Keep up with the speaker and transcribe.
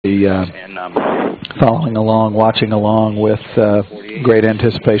following along, watching along with great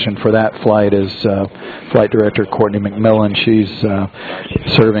anticipation for that flight is Flight Director Courtney McMillan. She's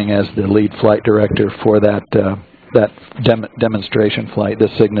serving as the lead flight director for that demonstration flight, the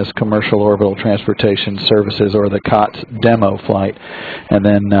Cygnus Commercial Orbital Transportation Services, or the COTS demo flight. And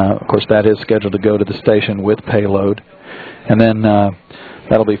then, of course, that is scheduled to go to the station with payload. And then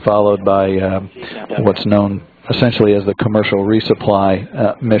that'll be followed by what's known essentially as the commercial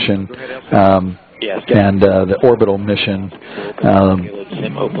resupply mission and the orbital mission.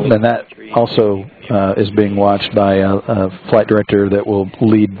 And that also is being watched by a flight director that will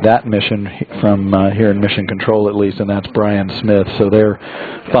lead that mission from here in Mission Control at least, and that's Brian Smith. So they're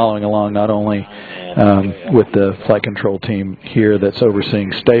following along not only with the flight control team here that's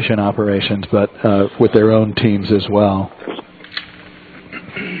overseeing station operations, but with their own teams as well.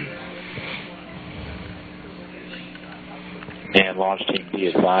 And launch team, be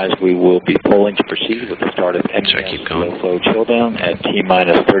advised, we will be polling to proceed with the start of MES low flow chill down at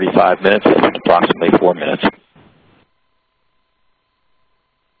T-minus 35 minutes, approximately 4 minutes.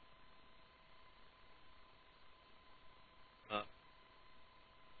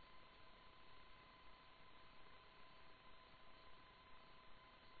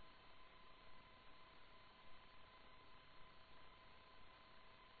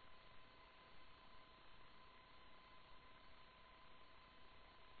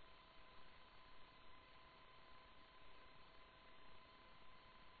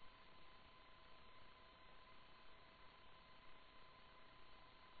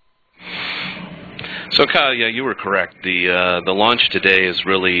 So, Kyle, yeah, you were correct. The launch today is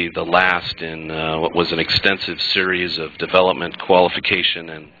really the last in what was an extensive series of development, qualification,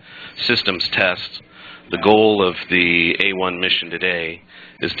 and systems tests. The goal of the A1 mission today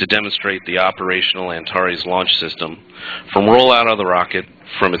is to demonstrate the operational Antares launch system from rollout of the rocket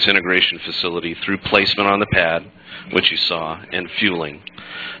from its integration facility through placement on the pad, which you saw, and fueling,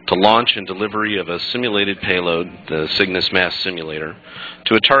 to launch and delivery of a simulated payload, the Cygnus Mass Simulator,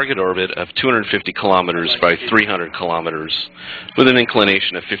 to a target orbit of 250 kilometers by 300 kilometers with an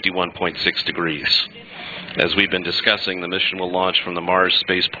inclination of 51.6 degrees. As we've been discussing, the mission will launch from the Mars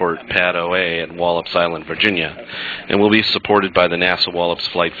Spaceport Pad OA at Wallops Island, Virginia, and will be supported by the NASA Wallops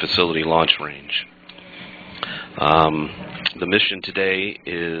Flight Facility Launch Range. The mission today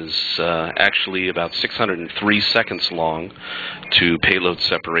is actually about 603 seconds long to payload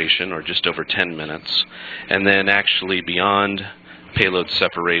separation, or just over 10 minutes. And then actually beyond payload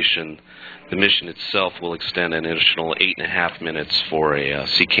separation, the mission itself will extend an additional 8.5 minutes for a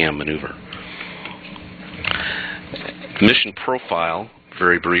CCAM maneuver. Mission profile,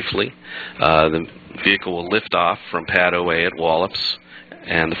 very briefly. The vehicle will lift off from Pad OA at Wallops,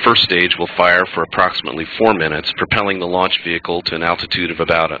 and the first stage will fire for approximately 4 minutes, propelling the launch vehicle to an altitude of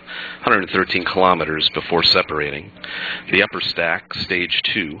about 113 kilometers before separating. The upper stack, stage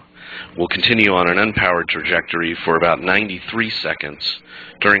 2, will continue on an unpowered trajectory for about 93 seconds,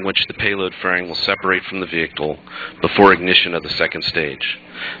 during which the payload fairing will separate from the vehicle before ignition of the second stage.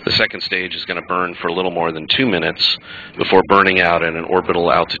 The second stage is going to burn for a little more than 2 minutes before burning out at an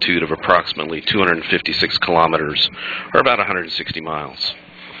orbital altitude of approximately 256 kilometers, or about 160 miles.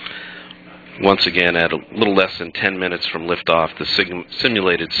 Once again, at a little less than 10 minutes from liftoff, the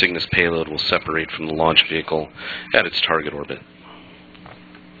simulated Cygnus payload will separate from the launch vehicle at its target orbit.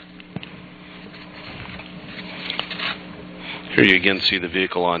 Here you again see the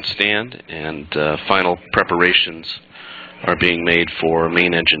vehicle on stand, and final preparations are being made for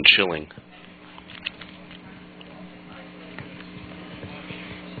main engine chilling.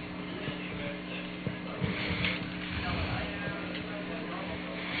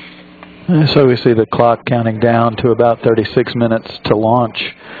 So we see the clock counting down to about 36 minutes to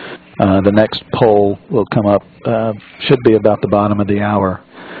launch. The next poll will come up, should be about the bottom of the hour.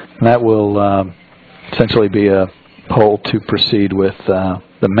 And that will essentially be a poll to proceed with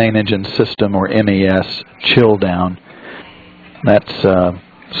the main engine system, or MES, chill down. That's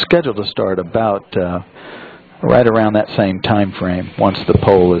scheduled to start about right around that same time frame once the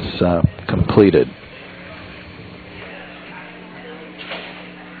poll is completed.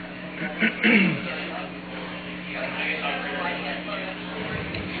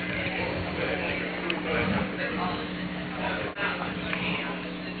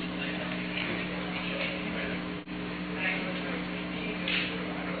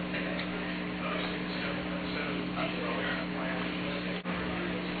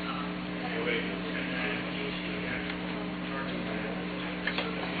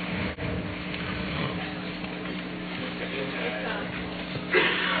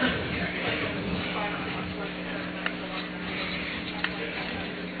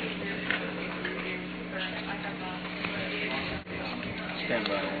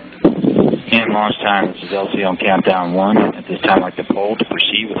 And launch time, this is LC on countdown 1. At this time, I'd like to poll to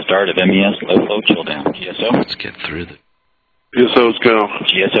proceed with the start of MES low flow chill down. GSO? Let's get through the... GSOs go.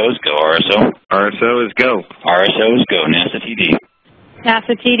 GSOs go. RSO? RSO is go. RSOs go. NASA TD?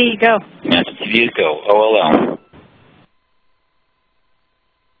 NASA TD, go. NASA TD is go. OLL?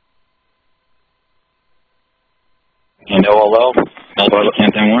 And OLL? LC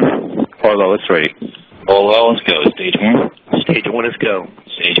countdown 1? OLL, it's ready. OLL is go. Stage 1? Stage 1 is go.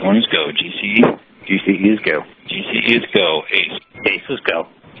 Stage 1 is go. GCE? GCE is go. GCE is go. ACE? ACE is go.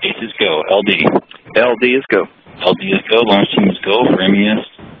 ACE is go. LD? LD is go. LD is go. Launch team is go for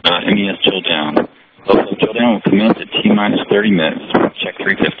MES chill down. Low flow chill down will commence at T-minus 30 minutes. Check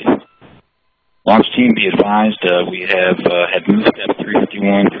 350. Launch team, be advised, we have had move step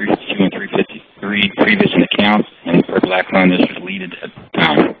 351, 352, and 353 previous in the count, and for black line, this was deleted at the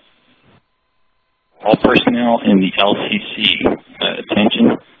time. All personnel in the LCC,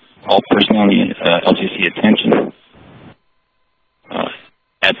 attention. All personnel in the LCC, attention.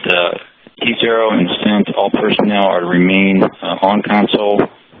 At T0 and descent, all personnel are to remain on console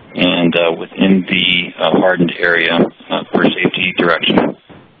and within the hardened area for safety direction.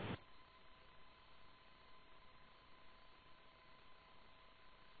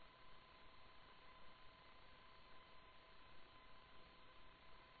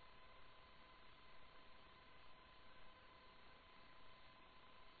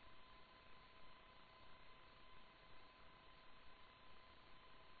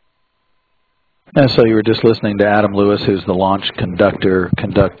 And so you were just listening to Adam Lewis, who's the launch conductor,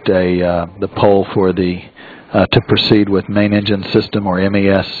 conduct the poll for the to proceed with main engine system or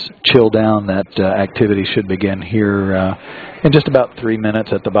MES chill down. That activity should begin here in just about 3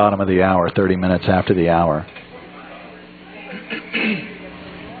 minutes at the bottom of the hour, 30 minutes after the hour.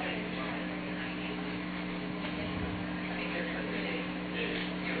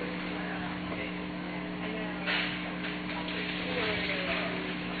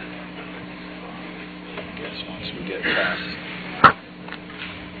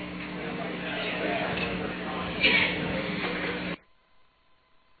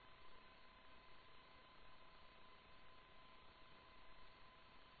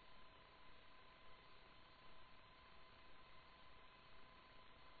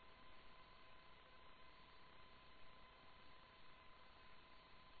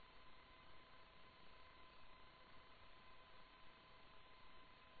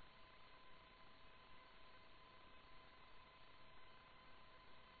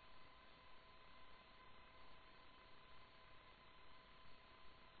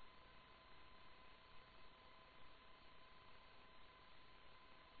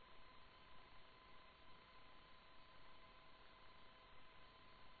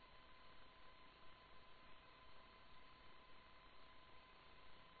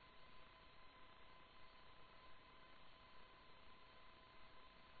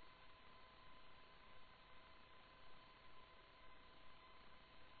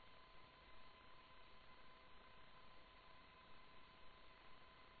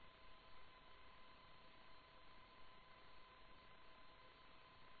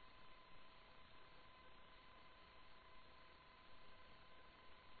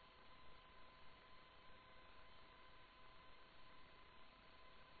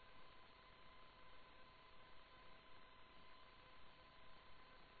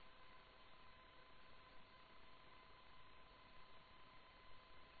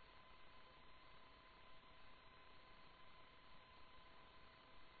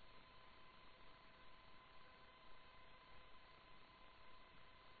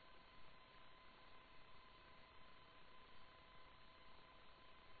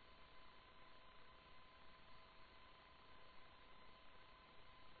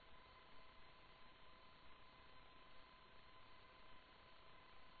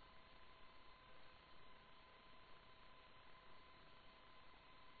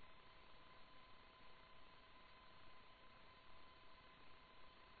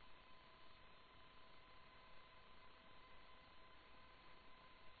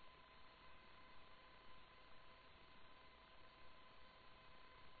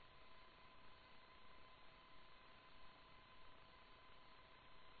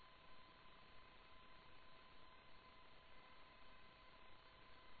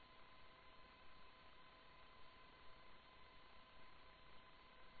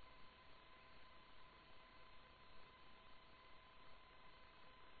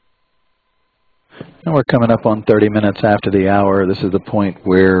 And we're coming up on 30 minutes after the hour. This is the point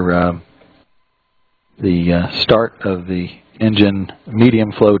where the start of the engine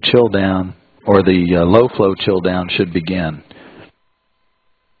medium flow chill down or the low flow chill down should begin.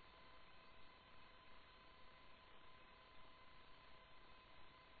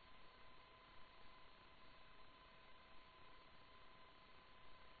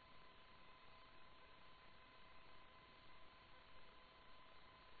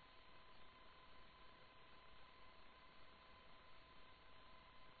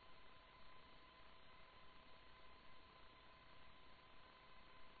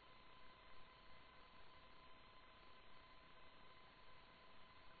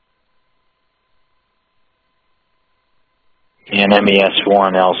 And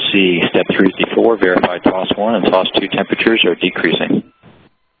MES1 LC, step 354, verify toss 1 and toss 2 temperatures are decreasing.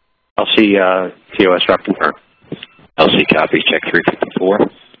 LC, TOS drop confirm. LC copy, check 354.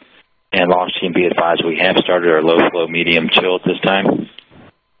 And launch team, be advised we have started our low flow medium chill at this time.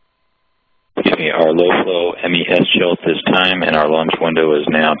 Excuse me, our low flow MES chill at this time, and our launch window is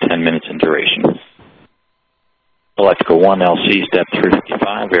now 10 minutes in duration. Electrical 1 LC, step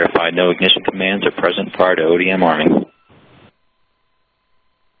 355, verify no ignition commands are present prior to ODM arming.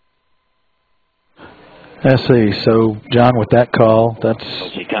 I see. So, John, with that call, that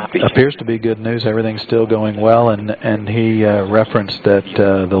copy. appears to be good news. Everything's still going well, and he referenced that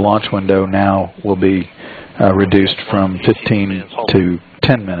the launch window now will be reduced from 15 to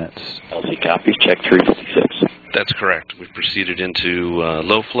 10 minutes. LC copies, check 356. That's correct. We've proceeded into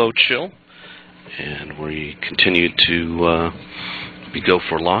low flow chill, and we continue to go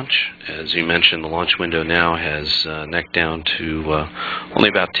for launch. As you mentioned, the launch window now has necked down to only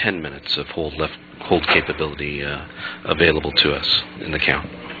about 10 minutes of hold capability available to us in the count.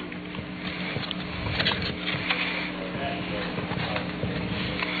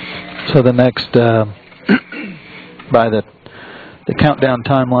 So the next, by the countdown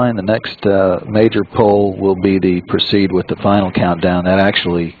timeline, the next major poll will be the proceed with the final countdown. That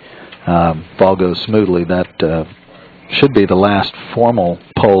actually, if all goes smoothly, that should be the last formal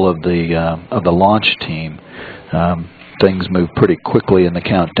poll of the launch team. Things move pretty quickly in the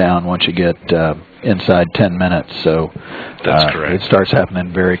countdown once you get inside 10 minutes, so that's correct. It starts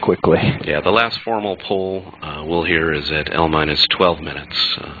happening very quickly. Yeah, the last formal poll we'll hear is at L-minus 12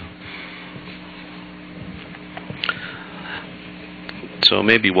 minutes. So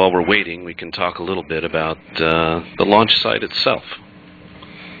maybe while we're waiting, we can talk a little bit about the launch site itself.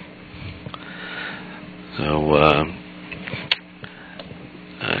 So,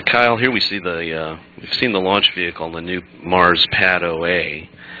 Kyle, here we've seen the launch vehicle on the new Mars Pad OA,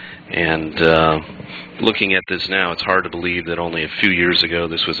 and looking at this now, it's hard to believe that only a few years ago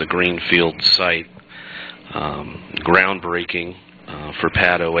this was a greenfield site. Groundbreaking for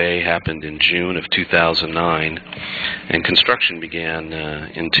Pad OA happened in June of 2009, and construction began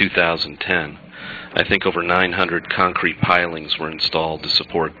in 2010. I think over 900 concrete pilings were installed to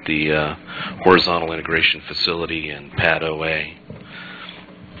support the horizontal integration facility and Pad OA.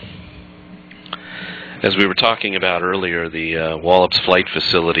 As we were talking about earlier, the Wallops Flight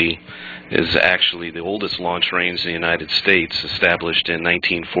Facility is actually the oldest launch range in the United States, established in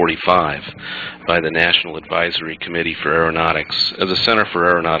 1945 by the National Advisory Committee for Aeronautics as a center for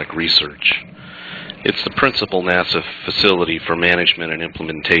aeronautic research. It's the principal NASA facility for management and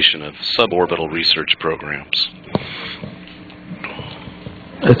implementation of suborbital research programs.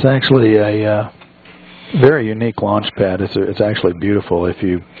 It's actually a very unique launch pad. It's actually beautiful. If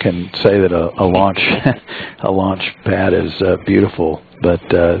you can say that a launch pad is beautiful, but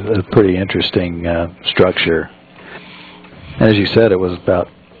a pretty interesting structure. As you said, it was about,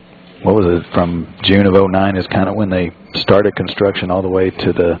 what was it, from June of '09 is kind of when they started construction, all the way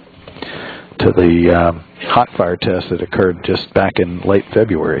to the hot fire test that occurred just back in late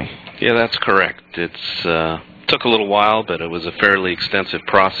February. Yeah, that's correct. Took a little while, but it was a fairly extensive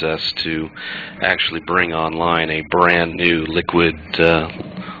process to actually bring online a brand new liquid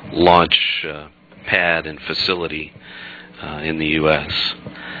launch pad and facility in the U.S.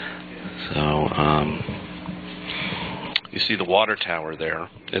 So you see the water tower there.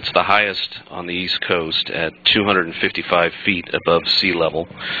 It's the highest on the East Coast at 255 feet above sea level.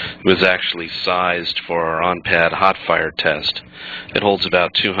 It was actually sized for our on-pad hot fire test. It holds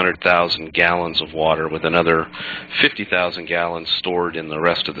about 200,000 gallons of water, with another 50,000 gallons stored in the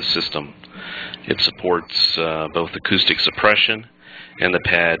rest of the system. It supports both acoustic suppression and the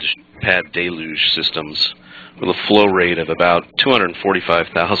pad deluge systems, with a flow rate of about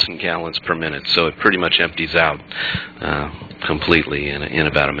 245,000 gallons per minute, so it pretty much empties out completely in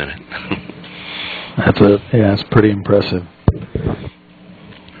about a minute. That's pretty impressive.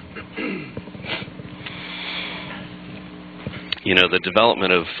 You know, the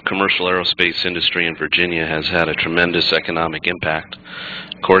development of commercial aerospace industry in Virginia has had a tremendous economic impact.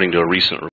 According to a recent